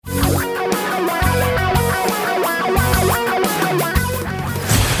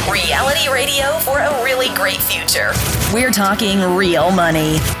bright future. We're talking real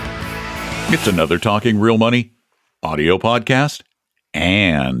money. It's another Talking Real Money audio podcast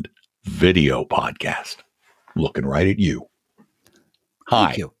and video podcast. Looking right at you. Hi,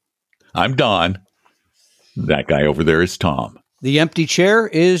 Thank you. I'm Don. That guy over there is Tom. The empty chair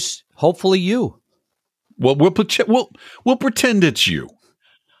is hopefully you. Well, we'll pretend it's you.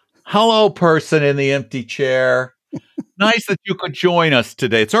 Hello, person in the empty chair. Nice that you could join us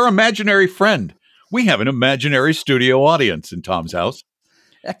today. It's our imaginary friend. We have an imaginary studio audience in Tom's house.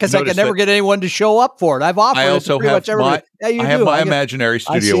 Because I can never get anyone to show up for it. I've offered I also it to pretty much everybody. I have my imaginary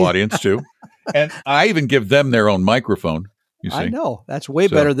studio audience too. And I even give them their own microphone. You see? I know. That's way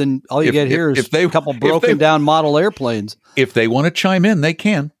better than all you get here is a couple broken down model airplanes. If they want to chime in, they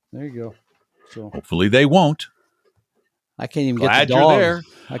can. There you go. So hopefully they won't. I can't even Glad get the dog. You're there.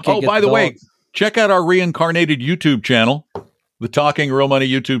 Oh, by the way, check out our reincarnated YouTube channel, the Talking Real Money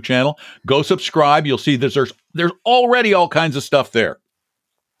YouTube channel. Go subscribe. You'll see there's already all kinds of stuff there.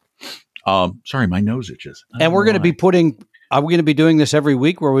 Sorry, my nose itches. And we're going to be are we going to be doing this every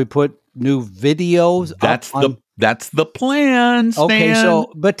week where we put new videos? That's the plan, Stan. Okay,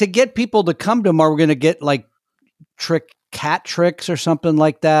 but to get people to come to them, are we going to get like cat tricks or something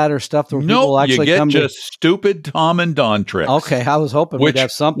like that, or stuff where people actually you get come just stupid Tom and Don tricks. Okay, I was hoping we'd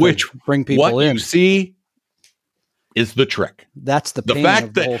have something to bring people in. What you see is the trick. That's the fact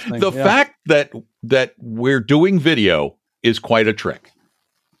of the whole thing. The fact that we're doing video is quite a trick.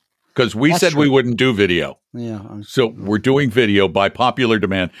 Because we said we wouldn't do video. Yeah. So we're doing video by popular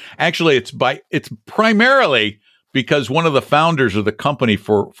demand. Actually, it's primarily because one of the founders of the company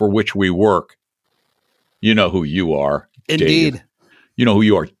for which we work, you know who you are. Indeed. Dave. You know who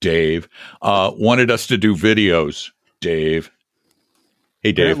you are, Dave. Wanted us to do videos, Dave.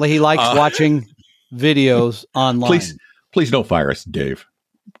 Hey, Dave. Apparently he likes watching videos online. Please don't fire us, Dave.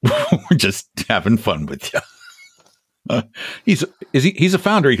 We're just having fun with you. He's a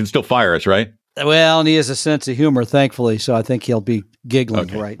founder. He can still fire us, right? Well, and he has a sense of humor, thankfully. So I think he'll be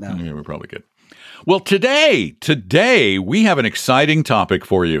giggling right now. Yeah, we're probably good. Well, today we have an exciting topic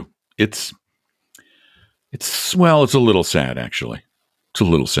for you. It's a little sad, actually. It's a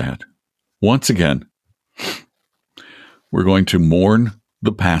little sad. Once again, we're going to mourn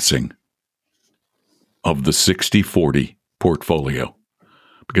the passing of the 60/40 portfolio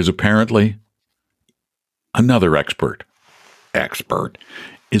because apparently another expert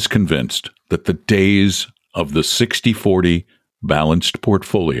is convinced that the days of the 60/40 balanced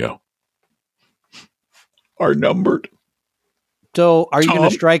portfolio are numbered. So are you going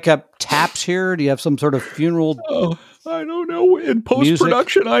to strike up taps here? Do you have some sort of funeral? Oh, I don't know. In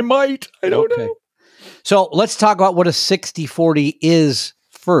post-production, I might. I don't know. So let's talk about what a 60/40 is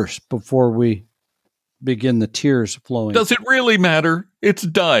first before we begin the tears flowing. Does it really matter? It's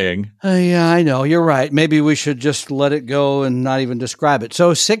dying. Yeah, I know. You're right. Maybe we should just let it go and not even describe it.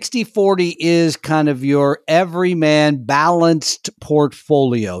 So 60/40 is kind of your everyman balanced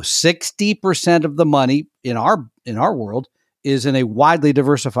portfolio. 60% of the money in our world is in a widely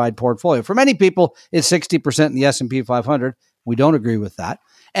diversified portfolio. For many people, it's 60% in the S&P 500. We don't agree with that.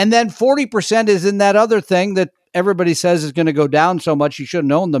 And then 40% is in that other thing that everybody says is going to go down so much you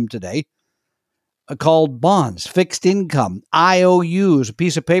shouldn't own them today, called bonds, fixed income, IOUs, a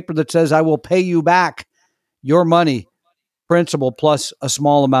piece of paper that says I will pay you back your money, principal plus a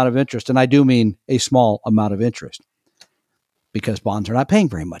small amount of interest. And I do mean a small amount of interest because bonds are not paying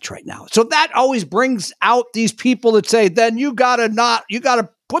very much right now. So that always brings out these people that say, then you got to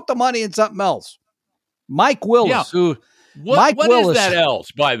put the money in something else. Mike Willis, What is that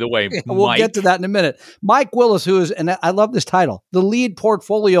else, by the way, Mike? We'll get to that in a minute. Mike Willis, who is, and I love this title, the lead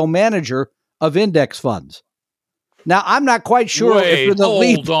portfolio manager of index funds. Now, I'm not quite sure if you're the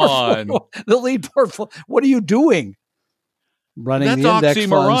lead portfolio. What are you doing? Running That's the index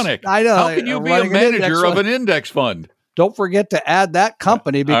oxymoronic. Funds. I know. How can you be a manager of an index fund? Don't forget to add that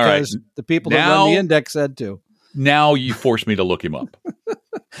company because the people that run the index said to. Now you force me to look him up.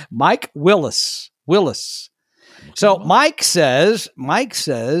 Mike Willis. So Mike says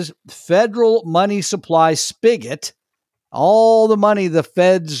federal money supply spigot, all the money the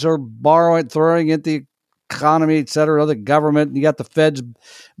feds are borrowing, throwing at the economy, et cetera, the government. You got the feds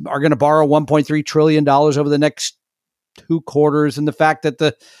are going to borrow $1.3 trillion over the next 2 quarters. And the fact that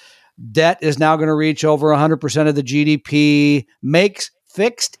the debt is now going to reach over 100% of the GDP makes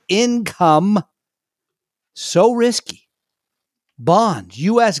fixed income so risky. Bonds,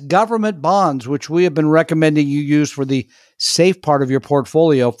 U.S. government bonds, which we have been recommending you use for the safe part of your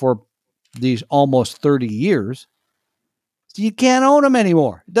portfolio for these almost 30 years. You can't own them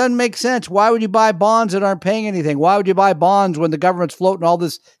anymore. It doesn't make sense. Why would you buy bonds that aren't paying anything? Why would you buy bonds when the government's floating all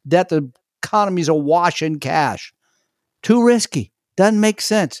this debt that economy's awash in cash. Too risky. Doesn't make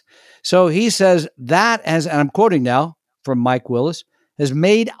sense. So he says that, and I'm quoting now from Mike Willis, has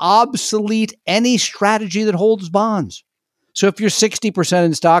made obsolete any strategy that holds bonds. So if you're 60%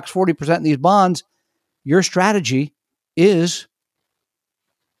 in stocks, 40% in these bonds, your strategy is,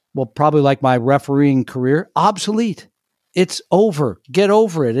 well, probably like my refereeing career, obsolete. It's over. Get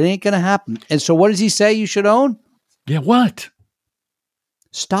over it. It ain't going to happen. And so what does he say you should own? Yeah, what?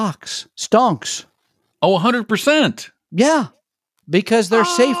 Stocks. Stonks. Oh, 100%. Yeah, because they're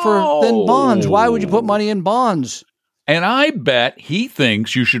safer than bonds. Why would you put money in bonds? And I bet he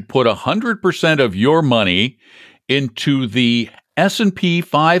thinks you should put 100% of your money into the S&P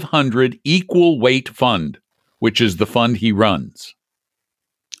 500 Equal Weight Fund, which is the fund he runs.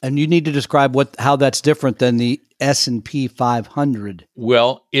 And you need to describe how that's different than the S&P 500.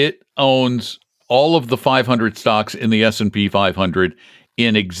 Well, it owns all of the 500 stocks in the S&P 500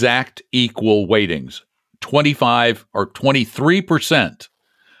 in exact equal weightings, 25 or 23%.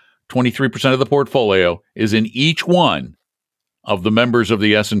 23% of the portfolio is in each one of the members of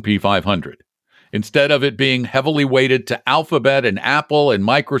the S&P 500. Instead of it being heavily weighted to Alphabet and Apple and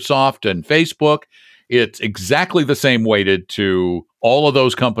Microsoft and Facebook, it's exactly the same weighted to all of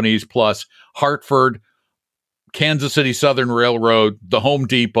those companies, plus Hartford, Kansas City Southern Railroad, the Home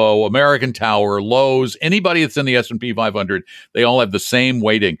Depot, American Tower, Lowe's, anybody that's in the S&P 500, they all have the same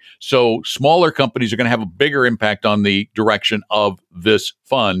weighting. So smaller companies are going to have a bigger impact on the direction of this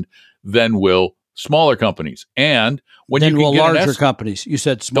fund than will smaller companies. And when then you will get larger companies, you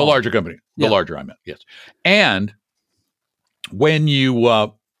said small. The larger company, the larger I meant, yes. And when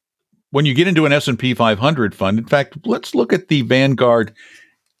you get into an S&P 500 fund, in fact, let's look at the Vanguard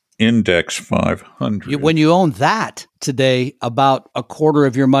Index 500. When you own that today, about a quarter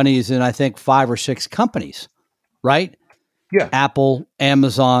of your money is in, I think, 5 or 6 companies, right? Yeah. Apple,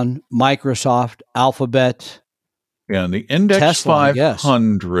 Amazon, Microsoft, Alphabet. And the Index Tesla,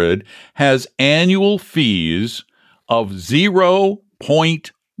 500 has annual fees of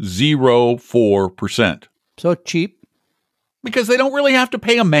 0.04%. So cheap. Because they don't really have to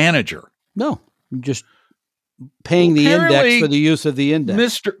pay a manager. No, just paying the index for the use of the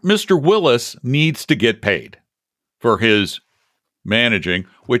index. Mr. Willis needs to get paid for his managing,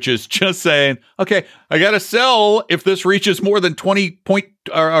 which is just saying, okay, I got to sell if this reaches more than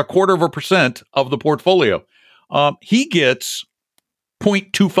 0.25% of the portfolio. He gets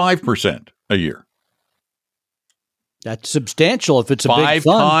 0.25% a year. That's substantial if it's a big fund. 5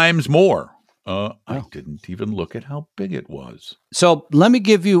 times more. I didn't even look at how big it was. So let me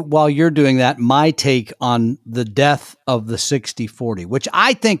give you, while you're doing that, my take on the death of the 60-40, which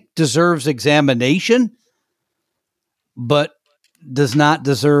I think deserves examination, but does not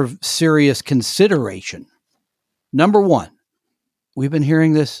deserve serious consideration. Number one, we've been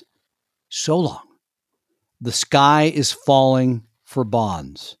hearing this so long. The sky is falling for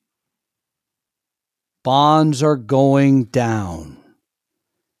bonds. Bonds are going down.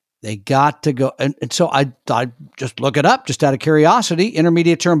 They got to go. And so I just look it up just out of curiosity.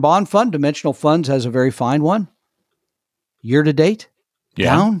 Intermediate term bond fund, Dimensional Funds has a very fine one. Year to date,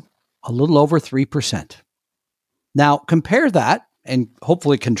 down a little over 3%. Now compare that and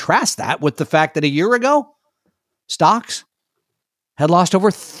hopefully contrast that with the fact that a year ago, stocks had lost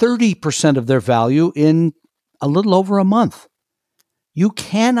over 30% of their value in a little over a month. You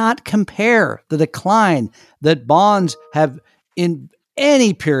cannot compare the decline that bonds have in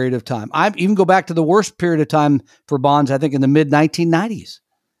any period of time. I even go back to the worst period of time for bonds, I think in the mid-1990s.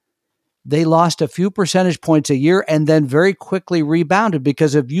 They lost a few percentage points a year and then very quickly rebounded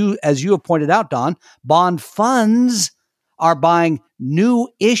because of you, as you have pointed out, Don, bond funds are buying new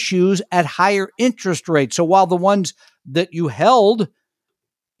issues at higher interest rates. So while the ones that you held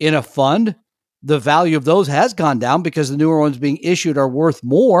in a fund, the value of those has gone down because the newer ones being issued are worth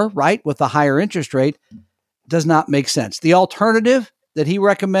more, right, with the higher interest rate, does not make sense. The alternative that he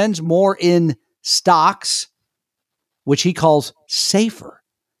recommends, more in stocks, which he calls safer.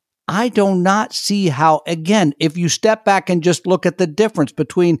 I do not see how, again, if you step back and just look at the difference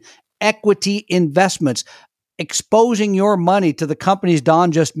between equity investments, exposing your money to the companies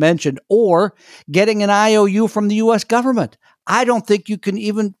Don just mentioned, or getting an IOU from the U.S. government. I don't think you can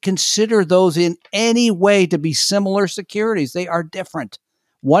even consider those in any way to be similar securities. They are different.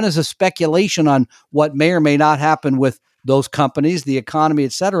 One is a speculation on what may or may not happen with those companies, the economy,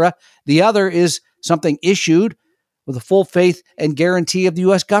 et cetera. The other is something issued with a full faith and guarantee of the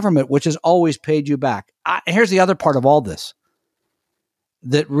U.S. government, which has always paid you back. Here's the other part of all this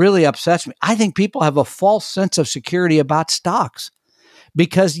that really upsets me. I think people have a false sense of security about stocks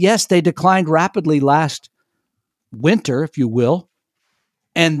because, yes, they declined rapidly last winter, if you will,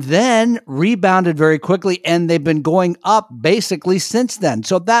 and then rebounded very quickly, and they've been going up basically since then.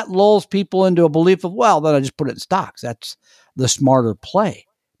 So that lulls people into a belief of, well, then I just put it in stocks. That's the smarter play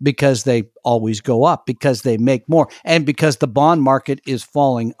because they always go up, because they make more, and because the bond market is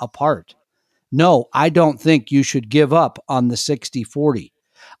falling apart. No, I don't think you should give up on the 60-40.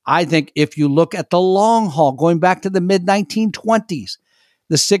 I think if you look at the long haul, going back to the mid-1920s,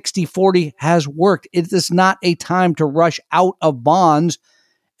 the 60-40 has worked. It is not a time to rush out of bonds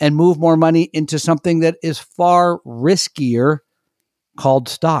and move more money into something that is far riskier called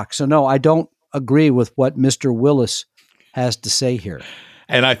stocks. So no, I don't agree with what Mr. Willis has to say here.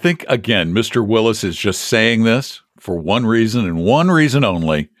 And I think, again, Mr. Willis is just saying this for one reason and one reason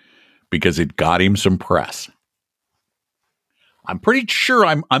only, because it got him some press. I'm pretty sure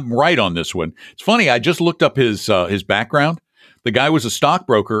I'm right on this one. It's funny, I just looked up his background. The guy was a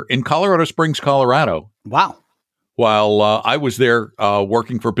stockbroker in Colorado Springs, Colorado. Wow. While I was there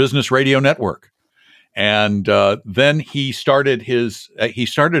working for Business Radio Network. And then he started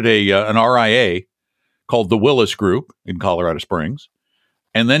an RIA called the Willis Group in Colorado Springs.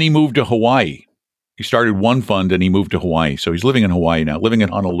 And then he moved to Hawaii. He started one fund and he moved to Hawaii. So he's living in Hawaii now, living in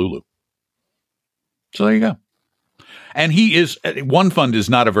Honolulu. So there you go. And one fund is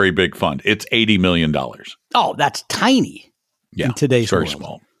not a very big fund. It's $80 million. Oh, that's tiny. Yeah, in today's it's very world.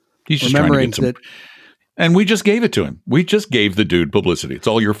 small. He's just trying to get some. And we just gave it to him. We just gave the dude publicity. It's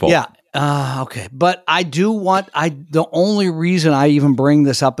all your fault. Yeah. Okay. But I do the only reason I even bring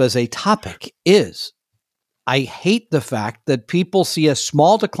this up as a topic is I hate the fact that people see a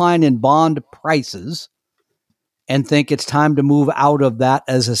small decline in bond prices and think it's time to move out of that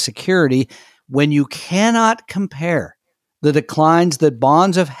as a security when you cannot compare the declines that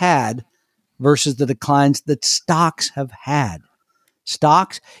bonds have had versus the declines that stocks have had.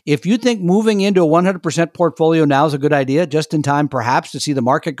 Stocks, if you think moving into a 100% portfolio now is a good idea, just in time perhaps to see the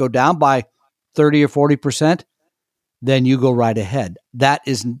market go down by 30 or 40%, then you go right ahead. That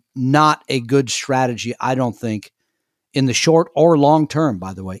is not a good strategy, I don't think, in the short or long term,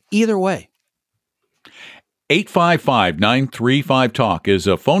 by the way. Either way. 855-935-TALK is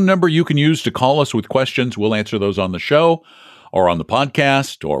a phone number you can use to call us with questions. We'll answer those on the show or on the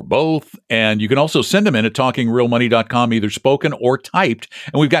podcast or both. And you can also send them in at talkingrealmoney.com, either spoken or typed.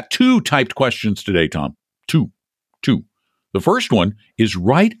 And we've got 2 typed questions today, Tom. Two. The first one is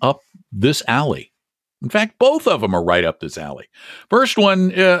right up this alley. In fact, both of them are right up this alley. First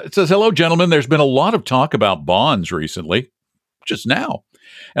one, it says, hello, gentlemen. There's been a lot of talk about bonds recently, just now.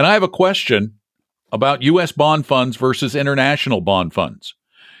 And I have a question about U.S. bond funds versus international bond funds.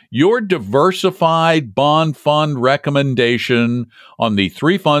 Your diversified bond fund recommendation on the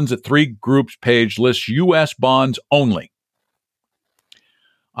 3 funds at 3 groups page lists U.S. bonds only.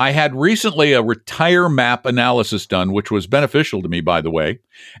 I had recently a retire map analysis done, which was beneficial to me, by the way.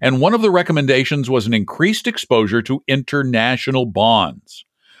 And one of the recommendations was an increased exposure to international bonds.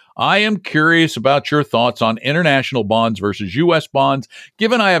 I am curious about your thoughts on international bonds versus U.S. bonds,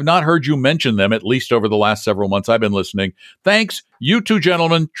 given I have not heard you mention them, at least over the last several months I've been listening. Thanks. You 2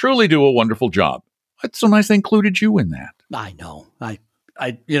 gentlemen truly do a wonderful job. It's so nice they included you in that. I know.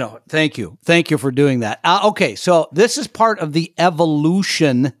 Thank you. Thank you for doing that. Okay. So this is part of the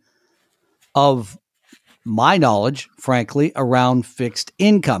evolution of my knowledge, frankly, around fixed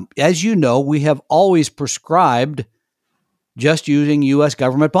income. As you know, we have always prescribed just using U.S.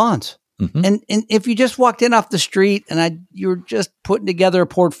 government bonds. Mm-hmm. And if you just walked in off the street and you're just putting together a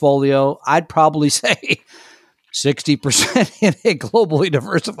portfolio, I'd probably say 60% in a globally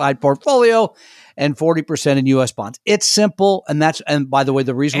diversified portfolio and 40% in U.S. bonds. It's simple. And by the way,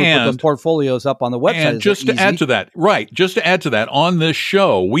 the reason we put the portfolios up on the website and is just to easy. add to that, right, just to add to that, on this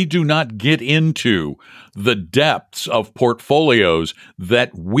show, we do not get into the depths of portfolios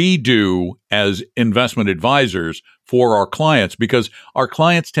that we do as investment advisors for our clients, because our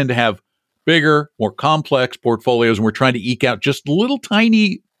clients tend to have bigger, more complex portfolios, and we're trying to eke out just a little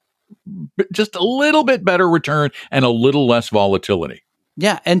bit better return and a little less volatility.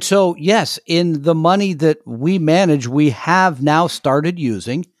 Yeah. And so, yes, in the money that we manage, we have now started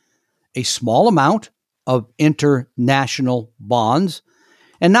using a small amount of international bonds.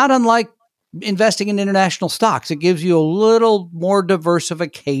 And not unlike investing in international stocks, it gives you a little more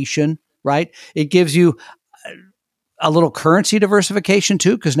diversification, right? It gives you a little currency diversification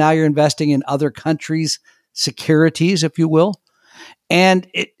too, because now you're investing in other countries' securities, if you will. And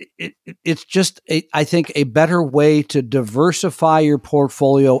it's just, I think, a better way to diversify your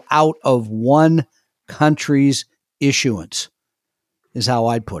portfolio out of one country's issuance is how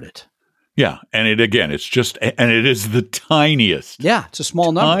I'd put it. Yeah. And it is the tiniest. Yeah, it's a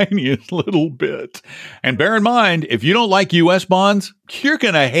small number. Tiniest little bit. And bear in mind, if you don't like U.S. bonds, you're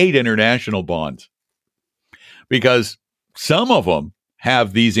going to hate international bonds because some of them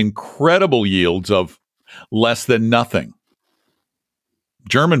have these incredible yields of less than nothing.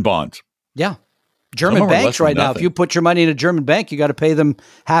 German bonds. Yeah. German banks right now, if you put your money in a German bank, you got to pay them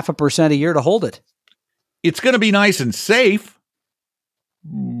 0.5% a year to hold it. It's going to be nice and safe,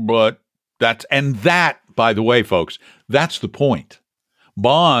 but that, by the way, folks, that's the point.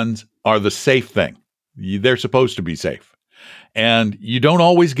 Bonds are the safe thing. They're supposed to be safe. And you don't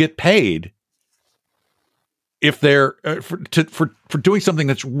always get paid if they're for doing something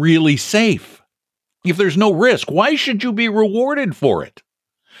that's really safe. If there's no risk, why should you be rewarded for it?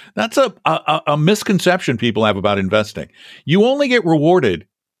 That's a misconception people have about investing. You only get rewarded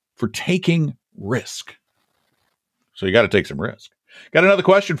for taking risk. So you got to take some risk. Got another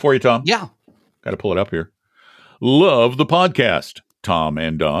question for you, Tom. Yeah. Got to pull it up here. Love the podcast, Tom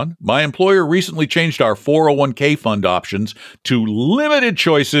and Don. My employer recently changed our 401k fund options to limited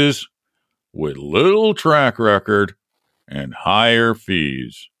choices with little track record and higher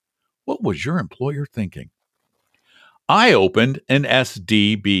fees. What was your employer thinking? I opened an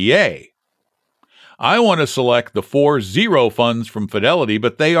SDBA. I want to select the 4-0 funds from Fidelity,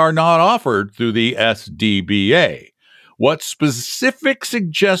 but they are not offered through the SDBA. What specific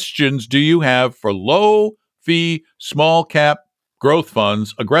suggestions do you have for low fee, small cap growth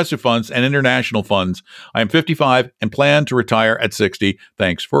funds, aggressive funds, and international funds? I am 55 and plan to retire at 60.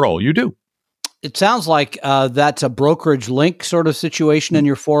 Thanks for all you do. It sounds like that's a brokerage link sort of situation in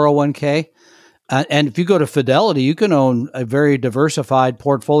your 401k. And if you go to Fidelity, you can own a very diversified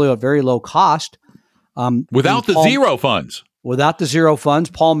portfolio at very low cost. Without the zero funds. Without the zero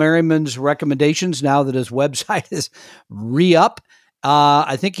funds. Paul Merriman's recommendations, now that his website is re-up,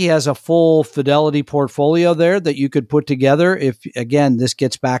 I think he has a full Fidelity portfolio there that you could put together. If, again, this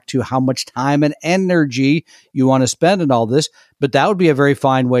gets back to how much time and energy you want to spend in all this. But that would be a very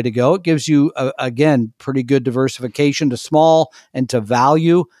fine way to go. It gives you, again, pretty good diversification to small and to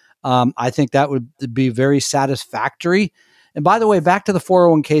value. I think that would be very satisfactory. And by the way, back to the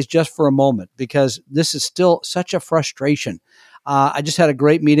 401ks just for a moment, because this is still such a frustration. I just had a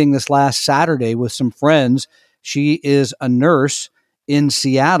great meeting this last Saturday with some friends. She is a nurse in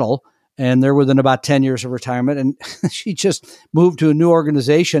Seattle, and they're within about 10 years of retirement. And she just moved to a new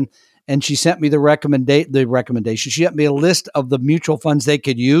organization, and she sent me the recommendation. She sent me a list of the mutual funds they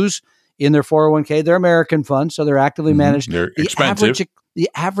could use in their 401k. They're American funds, so they're actively managed. They're expensive. The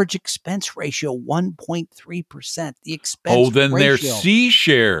average expense ratio, 1.3%. The expense ratio. Oh, then ratio. they're C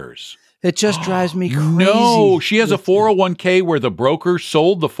shares. It just drives me crazy. No, she has a 401k where the broker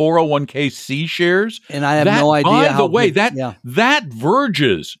sold the 401k C shares. And I have no idea by how the way, big, that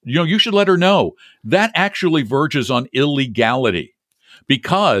verges, you should let her know, that actually verges on illegality.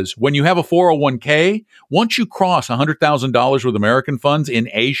 Because when you have a 401k, once you cross $100,000 with American funds in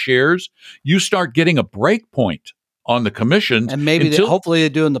A shares, you start getting a break point on the commissions. And maybe hopefully they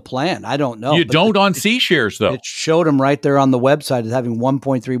do in the plan. I don't know. You don't on C shares, though. It showed them right there on the website as having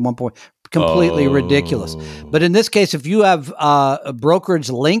 1.3, completely ridiculous. But in this case, if you have a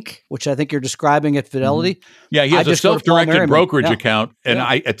brokerage link, which I think you're describing at Fidelity. Yeah, he has a self-directed brokerage account, and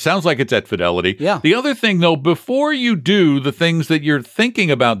it sounds like it's at Fidelity. Yeah. The other thing, though, before you do the things that you're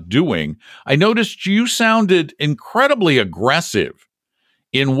thinking about doing, I noticed you sounded incredibly aggressive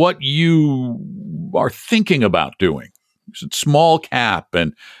in what you are thinking about doing. You said small cap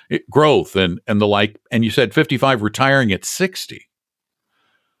and growth and the like, and you said 55 retiring at 60.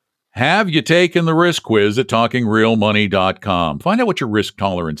 Have you taken the risk quiz at talkingrealmoney.com? Find out what your risk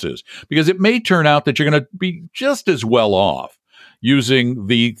tolerance is, because it may turn out that you're going to be just as well off using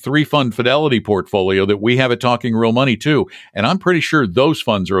the 3-fund Fidelity portfolio that we have at Talking Real Money too. And I'm pretty sure those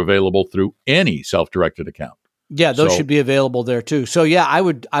funds are available through any self-directed account. Yeah, those should be available there too. So yeah, I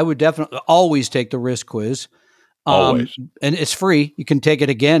would definitely always take the risk quiz. Always. And it's free. You can take it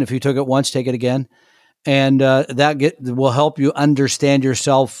again. If you took it once, take it again. And that will help you understand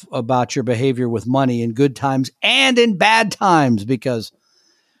yourself about your behavior with money in good times and in bad times, because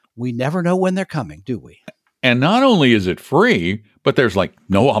we never know when they're coming, do we? And not only is it free, but there's like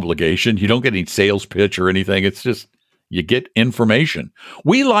no obligation. You don't get any sales pitch or anything. It's just you get information.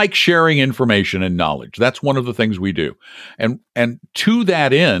 We like sharing information and knowledge. That's one of the things we do. And to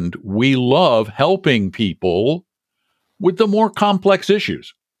that end, we love helping people with the more complex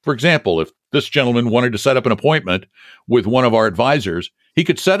issues. For example, if this gentleman wanted to set up an appointment with one of our advisors, he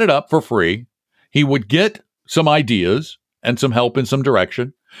could set it up for free. He would get some ideas and some help in some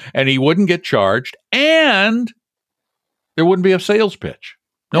direction, and he wouldn't get charged, and there wouldn't be a sales pitch.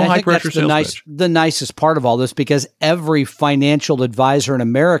 No And I high think pressure that's sales pitch. the nicest part of all this, because every financial advisor in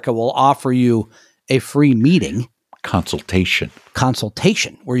America will offer you a free meeting. Consultation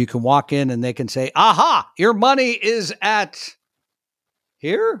Where you can walk in and they can say, aha, your money is at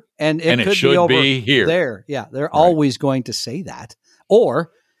here. And it could should be over be here. there. Yeah. They're always going to say that.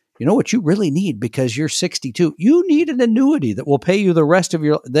 Or, you know what you really need, because you're 62, you need an annuity that will pay you the rest of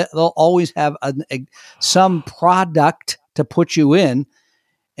your, they'll always have some product to put you in.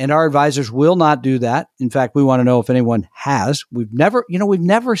 And our advisors will not do that. In fact, we want to know if anyone has. We've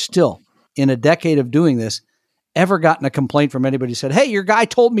never still in a decade of doing this ever gotten a complaint from anybody who said, hey, your guy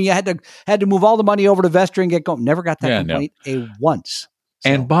told me I had to move all the money over to Vestry and get going. Never got that complaint once. So.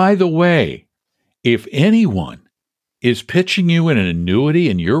 And by the way, if anyone is pitching you an annuity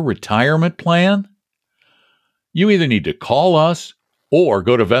in your retirement plan, you either need to call us or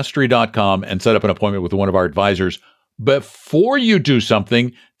go to Vestry.com and set up an appointment with one of our advisors before you do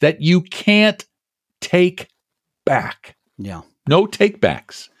something that you can't take back. Yeah. No take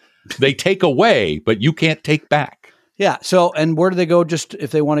backs. They take away, but you can't take back. Yeah. So, and where do they go just if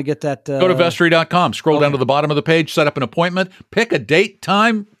they want to get that? Go to Vestry.com, scroll down to the bottom of the page, set up an appointment, pick a date,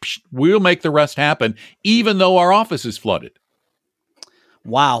 time. We'll make the rest happen, even though our office is flooded.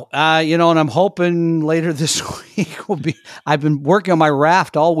 Wow. And I'm hoping later this week I've been working on my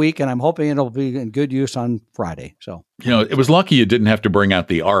raft all week, and I'm hoping it'll be in good use on Friday. So, it was lucky you didn't have to bring out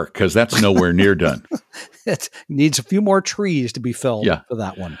the ark, because that's nowhere near done. It needs a few more trees to be filled for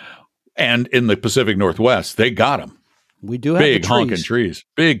that one. And in the Pacific Northwest, they got them. We do have big honking trees,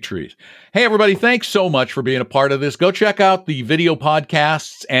 big trees. Hey, everybody, thanks so much for being a part of this. Go check out the video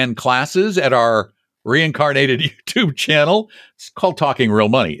podcasts and classes at our reincarnated YouTube channel. It's called Talking Real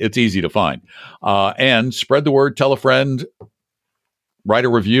Money. It's easy to find. And spread the word, tell a friend, write a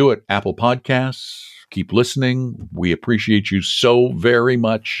review at Apple Podcasts. Keep listening. We appreciate you so very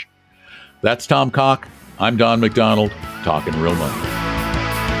much. That's Tom Cock. I'm Don McDonald, Talking Real Money.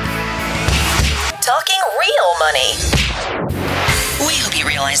 Talking Real Money. We hope you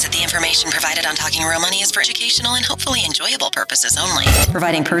realize that the information provided on Talking Real Money is for educational and hopefully enjoyable purposes only.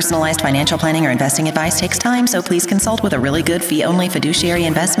 Providing personalized financial planning or investing advice takes time, so please consult with a really good fee-only fiduciary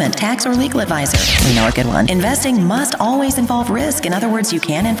investment, tax, or legal advisor. We know a good one. Investing must always involve risk. In other words, you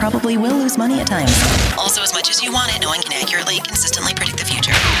can and probably will lose money at times. Also, as much as you want it, no one can accurately, consistently predict the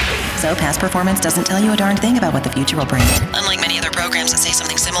future. So past performance doesn't tell you a darn thing about what the future will bring. Unlike many other programs that say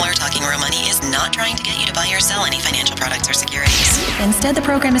something similar, Talking Real Money is not trying to get you to buy or sell any financial products or securities. Instead, the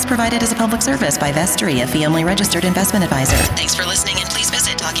program is provided as a public service by Vestry, a fee-only registered investment advisor. Thanks for listening, and please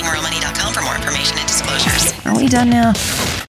visit TalkingRealMoney.com for more information and disclosures. Are we done now?